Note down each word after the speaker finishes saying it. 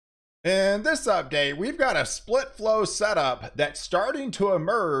In this update, we've got a split flow setup that's starting to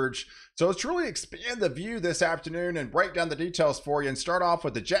emerge. So let's really expand the view this afternoon and break down the details for you and start off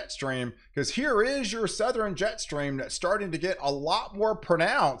with the jet stream, because here is your southern jet stream that's starting to get a lot more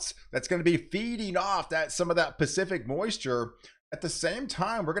pronounced. That's going to be feeding off some of that Pacific moisture. At the same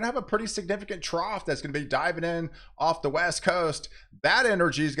time, we're going to have a pretty significant trough that's going to be diving in off the west coast. That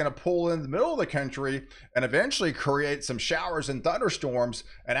energy is going to pull in the middle of the country and eventually create some showers and thunderstorms.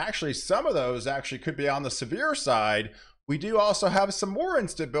 And actually, some of those actually could be on the severe side. We do also have some more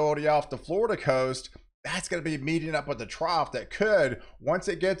instability off the Florida coast. That's going to be meeting up with the trough that could, once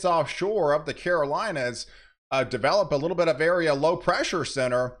it gets offshore of the Carolinas, develop a little bit of area low pressure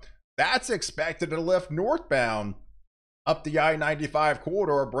center. That's expected to lift northbound up the I-95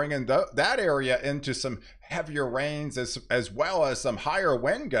 corridor, bringing that area into some heavier rains as well as some higher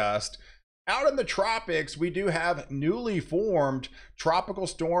wind gust. Out in the tropics, we do have newly formed tropical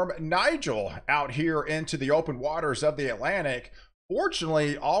storm Nigel out here into the open waters of the Atlantic.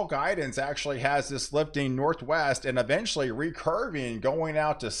 Fortunately, all guidance actually has this lifting northwest and eventually recurving going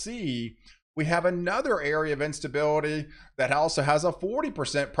out to sea. We have another area of instability that also has a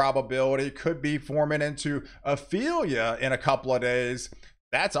 40% probability could be forming into Ophelia in a couple of days.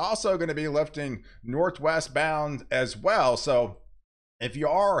 That's also going to be lifting northwest bound as well. So if you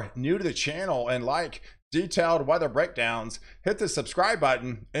are new to the channel and like detailed weather breakdowns, hit the subscribe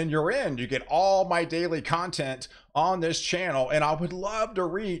button and you're in. You get all my daily content on this channel, and I would love to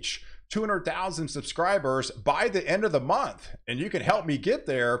reach 200,000 subscribers by the end of the month, and you can help me get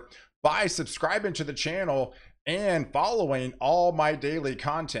there by subscribing to the channel and following all my daily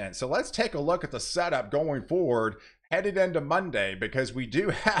content. So let's take a look at the setup going forward headed into Monday, because we do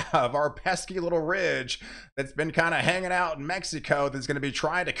have our pesky little ridge that's been kind of hanging out in Mexico that's going to be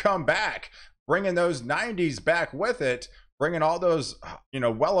trying to come back, bringing those 90s back with it, bringing all those,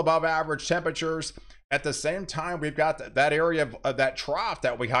 well above average temperatures. At the same time, we've got that area of that trough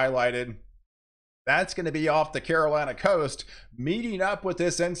that we highlighted. That's going to be off the Carolina coast, meeting up with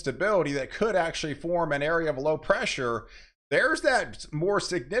this instability that could actually form an area of low pressure. There's that more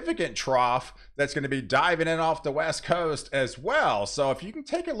significant trough that's going to be diving in off the west coast as well. So if you can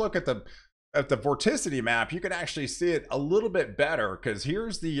take a look at the vorticity map, you can actually see it a little bit better, because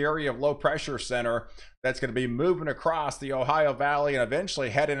here's the area of low pressure center that's going to be moving across the Ohio Valley and eventually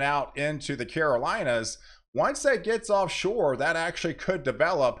heading out into the Carolinas. Once that gets offshore, that actually could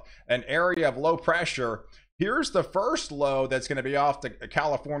develop an area of low pressure. Here's the first low that's going to be off the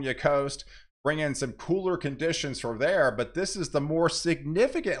California coast, bring in some cooler conditions from there. But this is the more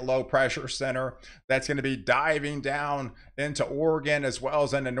significant low pressure center that's going to be diving down into Oregon as well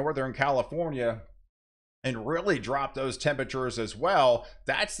as into Northern California and really drop those temperatures as well.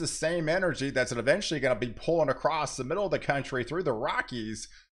 That's the same energy that's eventually going to be pulling across the middle of the country through the Rockies.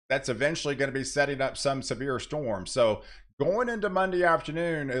 That's eventually going to be setting up some severe storms. So going into Monday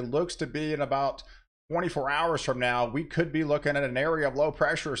afternoon, it looks to be in about 24 hours from now, we could be looking at an area of low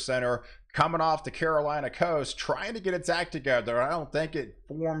pressure center coming off the Carolina coast, trying to get its act together. I don't think it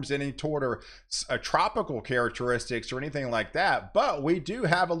forms any sort of tropical characteristics or anything like that, but we do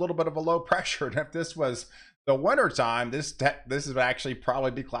have a little bit of a low pressure. And if this was the winter time, this would actually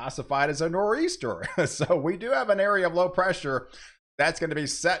probably be classified as a nor'easter. So we do have an area of low pressure that's going to be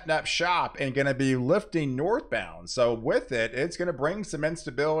setting up shop and going to be lifting northbound. So with it, it's going to bring some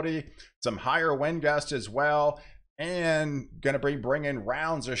instability, some higher wind gusts as well, and going to be bringing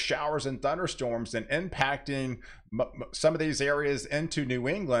rounds of showers and thunderstorms and impacting some of these areas into New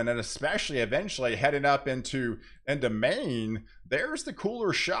England, and especially eventually heading up into Maine. There's the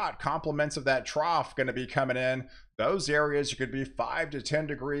cooler shot. Complements of that trough going to be coming in. Those areas could be 5 to 10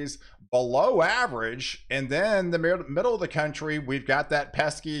 degrees below average. And then the middle of the country, we've got that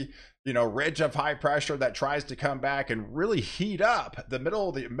pesky, ridge of high pressure that tries to come back and really heat up the middle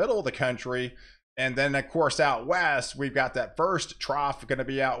of the country. And then, of course, out west, we've got that first trough going to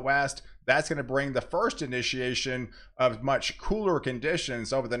be out west. That's going to bring the first initiation of much cooler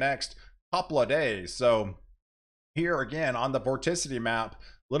conditions over the next couple of days. So here again on the vorticity map, a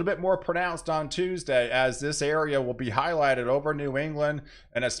little bit more pronounced on Tuesday, as this area will be highlighted over New England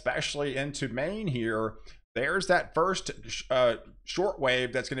and especially into Maine here. There's that first short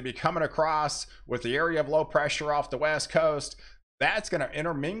wave that's going to be coming across with the area of low pressure off the west coast. That's going to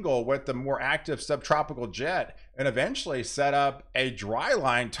intermingle with the more active subtropical jet and eventually set up a dry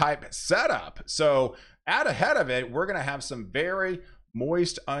line type setup. So out ahead of it, we're going to have some very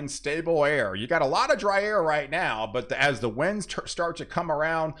moist, unstable air. You got a lot of dry air right now, but as the winds start to come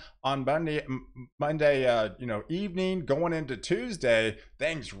around on Monday evening going into Tuesday,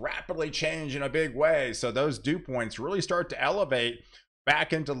 things rapidly change in a big way. So those dew points really start to elevate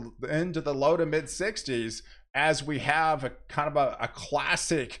back into the low to mid 60s, as we have a kind of a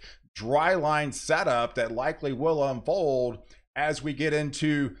classic dry line setup that likely will unfold as we get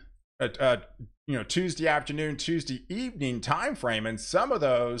into Tuesday afternoon, Tuesday evening time frame. And some of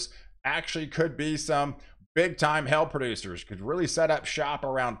those actually could be some big time hell producers, could really set up shop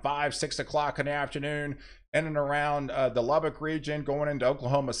around 5-6 o'clock in the afternoon in and around the Lubbock region going into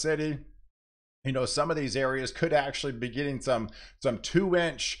Oklahoma City. Some of these areas could actually be getting some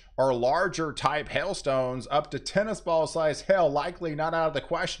 2-inch or larger type hailstones, up to tennis ball size hail, likely not out of the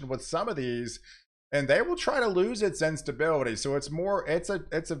question with some of these, and they will try to lose its instability. So it's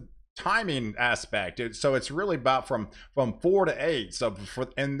a timing aspect. So it's really about from 4 to 8. So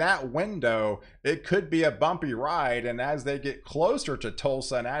in that window, it could be a bumpy ride. And as they get closer to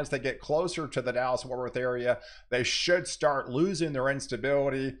Tulsa and as they get closer to the Dallas-Fort Worth area, they should start losing their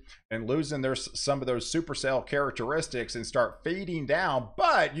instability and losing some of those supercell characteristics and start fading down.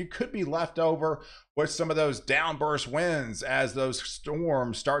 But you could be left over with some of those downburst winds as those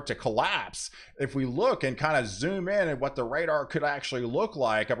storms start to collapse. If we look and kind of zoom in at what the radar could actually look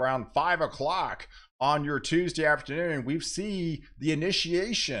like around 5 o'clock on your Tuesday afternoon, we see the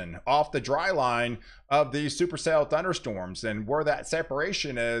initiation off the dry line of these supercell thunderstorms. And where that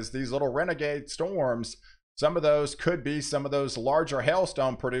separation is, these little renegade storms, some of those could be some of those larger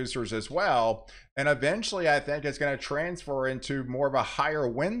hailstone producers as well. And eventually, I think it's going to transfer into more of a higher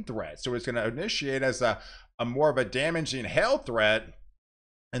wind threat. So it's going to initiate as a more of a damaging hail threat.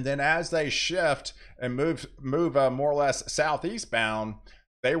 And then as they shift and move more or less southeastbound,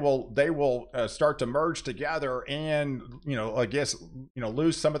 they will start to merge together and,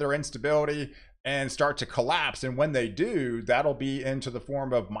 lose some of their instability and start to collapse. And when they do, that'll be into the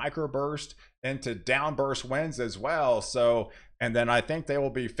form of microburst into downburst winds as well. So, and then I think they will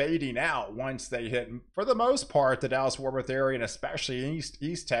be fading out once they hit, for the most part, the Dallas-Fort Worth area, and especially in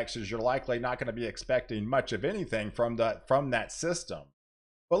East Texas. You're likely not going to be expecting much of anything from that system.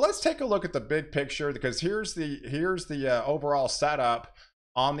 But let's take a look at the big picture, because here's the overall setup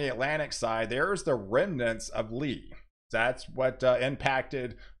on the Atlantic side. There's the remnants of Lee. That's what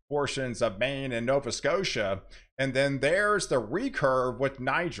impacted portions of Maine and Nova Scotia. And then there's the recurve with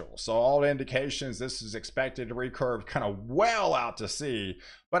Nigel. So all indications, this is expected to recurve kind of well out to sea.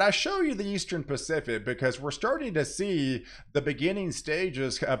 But I show you the Eastern Pacific because we're starting to see the beginning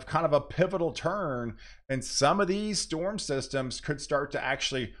stages of kind of a pivotal turn. And some of these storm systems could start to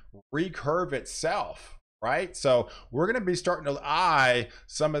actually recurve itself. Right, so we're going to be starting to eye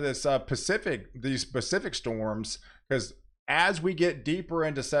some of this these Pacific storms, because as we get deeper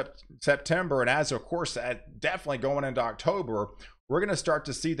into September, and as of course definitely going into October, we're going to start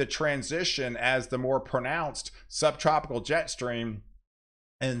to see the transition as the more pronounced subtropical jet stream,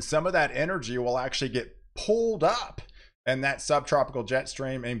 and some of that energy will actually get pulled up in that subtropical jet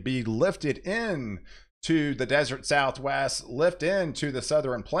stream and be lifted in to the desert Southwest, lift into the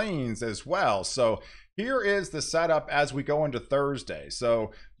southern plains as well. So here is the setup as we go into Thursday.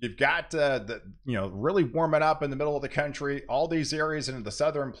 So you've got really warming up in the middle of the country, all these areas into the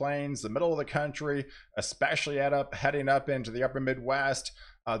southern plains, the middle of the country, especially heading up into the upper Midwest,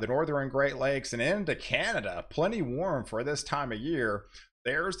 the northern Great Lakes, and into Canada. Plenty warm for this time of year.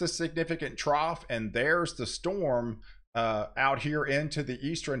 There's the significant trough, and there's the storm out here into the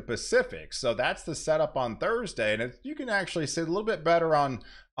Eastern Pacific. So that's the setup on Thursday, and you can actually see a little bit better on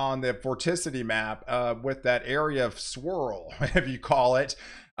the vorticity map with that area of swirl, if you call it.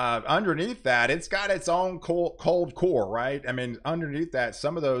 Underneath that, it's got its own cold core, right? I mean, underneath that,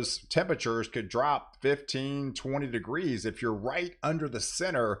 some of those temperatures could drop 15-20 degrees if you're right under the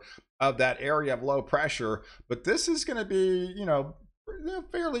center of that area of low pressure. But this is going to be,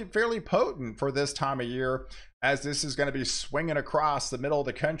 fairly potent for this time of year, as this is going to be swinging across the middle of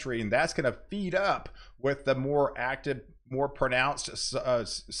the country, and that's going to feed up with the more active, more pronounced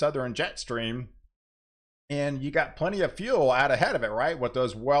southern jet stream. And you got plenty of fuel out ahead of it, right? With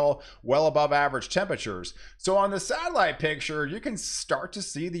those well above average temperatures. So on the satellite picture, you can start to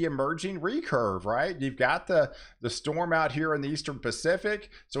see the emerging recurve, right? You've got the storm out here in the Eastern Pacific.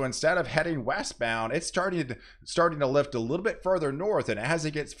 So instead of heading westbound, it's starting to lift a little bit further north. And as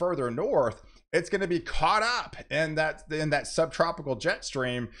it gets further north, it's going to be caught up in that subtropical jet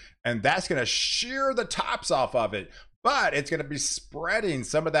stream, and that's going to shear the tops off of it. But it's going to be spreading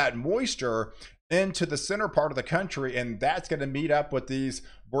some of that moisture into the center part of the country, and that's going to meet up with these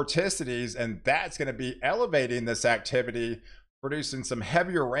vorticities, and that's going to be elevating this activity, producing some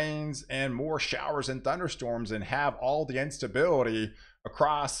heavier rains and more showers and thunderstorms, and have all the instability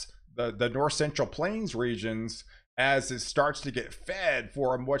across the north central plains regions as it starts to get fed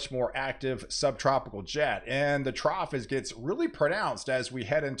for a much more active subtropical jet. And the trough gets really pronounced as we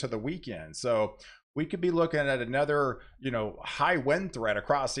head into the weekend. So we could be looking at another, high wind threat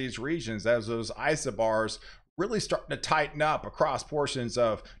across these regions as those isobars really starting to tighten up across portions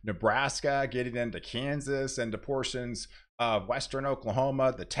of Nebraska, getting into Kansas, into portions of western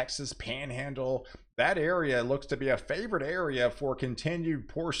Oklahoma, the Texas Panhandle. That area looks to be a favorite area for continued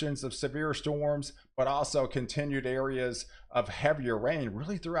portions of severe storms, but also continued areas of heavier rain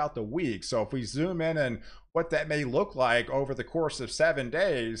really throughout the week. So if we zoom in and what that may look like over the course of 7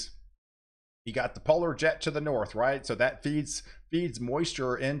 days, you got the polar jet to the north, right? So that feeds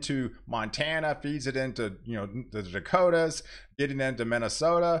moisture into Montana, feeds it into the Dakotas, getting into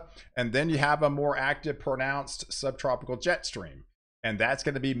Minnesota, and then you have a more active, pronounced subtropical jet stream. And that's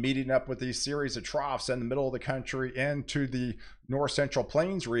going to be meeting up with these series of troughs in the middle of the country into the north central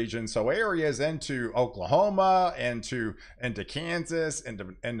plains region. So areas into Oklahoma, into Kansas,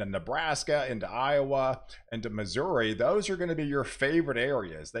 into Nebraska, into Iowa, into Missouri, those are going to be your favorite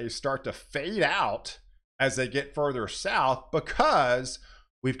areas. They start to fade out as they get further south because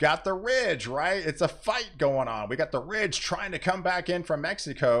we've got the ridge, right? It's a fight going on. We got the ridge trying to come back in from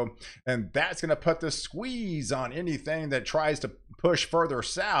Mexico, and that's going to put the squeeze on anything that tries to push further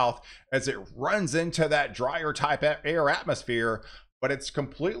south as it runs into that drier type air atmosphere. But it's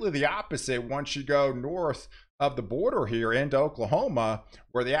completely the opposite once you go north of the border here into Oklahoma,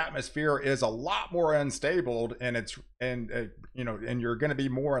 where the atmosphere is a lot more unstable, and you're going to be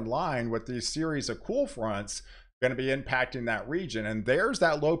more in line with these series of cool fronts going to be impacting that region. And there's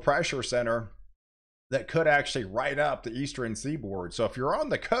that low pressure center that could actually right up the eastern seaboard. So if you're on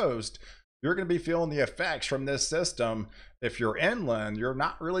the coast, you're going to be feeling the effects from this system. If you're inland, you're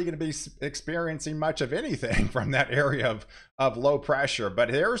not really going to be experiencing much of anything from that area of low pressure.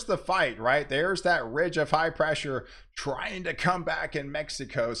 But there's the fight, right? There's that ridge of high pressure trying to come back in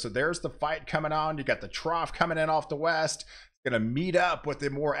Mexico. So there's the fight coming on. You got the trough coming in off the west, going to meet up with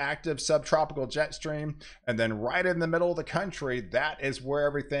the more active subtropical jet stream, and then right in the middle of the country, that is where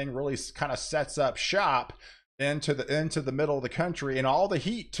everything really kind of sets up shop into the middle of the country, and all the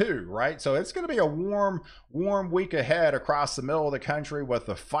heat too, right? So it's going to be a warm week ahead across the middle of the country, with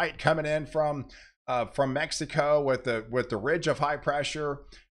the fight coming in from Mexico with the ridge of high pressure.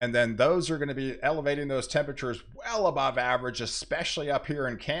 And then those are going to be elevating those temperatures well above average, especially up here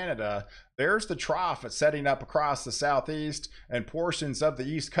in Canada. There's the trough it's setting up across the southeast and portions of the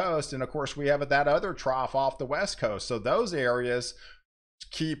east coast. And of course, we have that other trough off the west coast. So those areas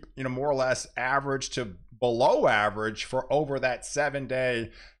keep, more or less average to below average for over that 7-day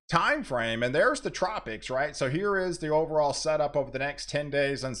time frame. And there's the tropics, right? So here is the overall setup over the next 10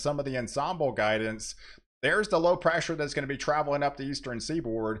 days on some of the ensemble guidance. There's the low pressure that's going to be traveling up the eastern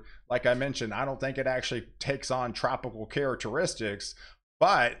seaboard. Like I mentioned, I don't think it actually takes on tropical characteristics,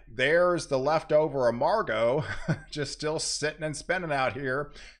 but there's the leftover Amargo just still sitting and spinning out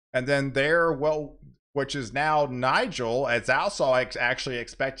here. And then which is now Nigel, it's also actually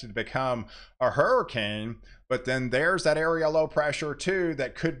expected to become a hurricane. But then there's that area low pressure too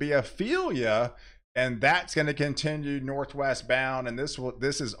that could be Ophelia, and that's going to continue northwest bound, and this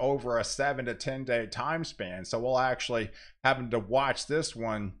is over a 7 to 10 day time span. So we'll actually having to watch this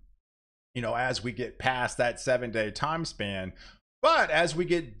one, as we get past that 7-day time span. But as we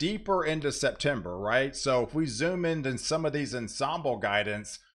get deeper into September, right? So if we zoom into some of these ensemble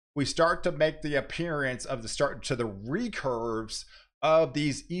guidance, we start to make the appearance of the recurves of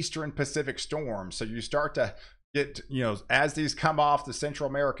these eastern Pacific storms. So you start to get, as these come off the Central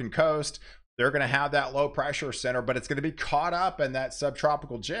American coast, they're going to have that low pressure center, but it's going to be caught up in that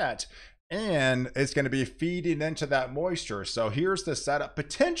subtropical jet, and it's going to be feeding into that moisture. So here's the setup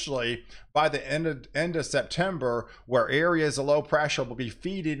potentially by the end of September, where areas of low pressure will be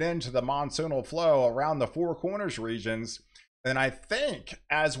feeding into the monsoonal flow around the Four Corners regions. And I think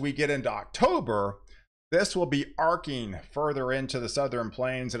as we get into October, this will be arcing further into the southern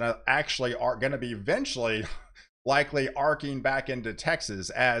plains, and actually are going to be eventually likely arcing back into Texas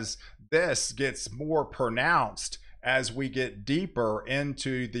as this gets more pronounced as we get deeper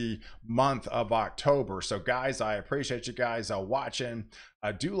into the month of October. So guys, I appreciate you guys watching.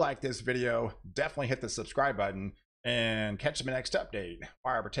 Do like this video, definitely hit the subscribe button, and catch the next update.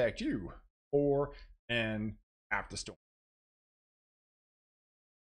 Fire protect you for and after storm.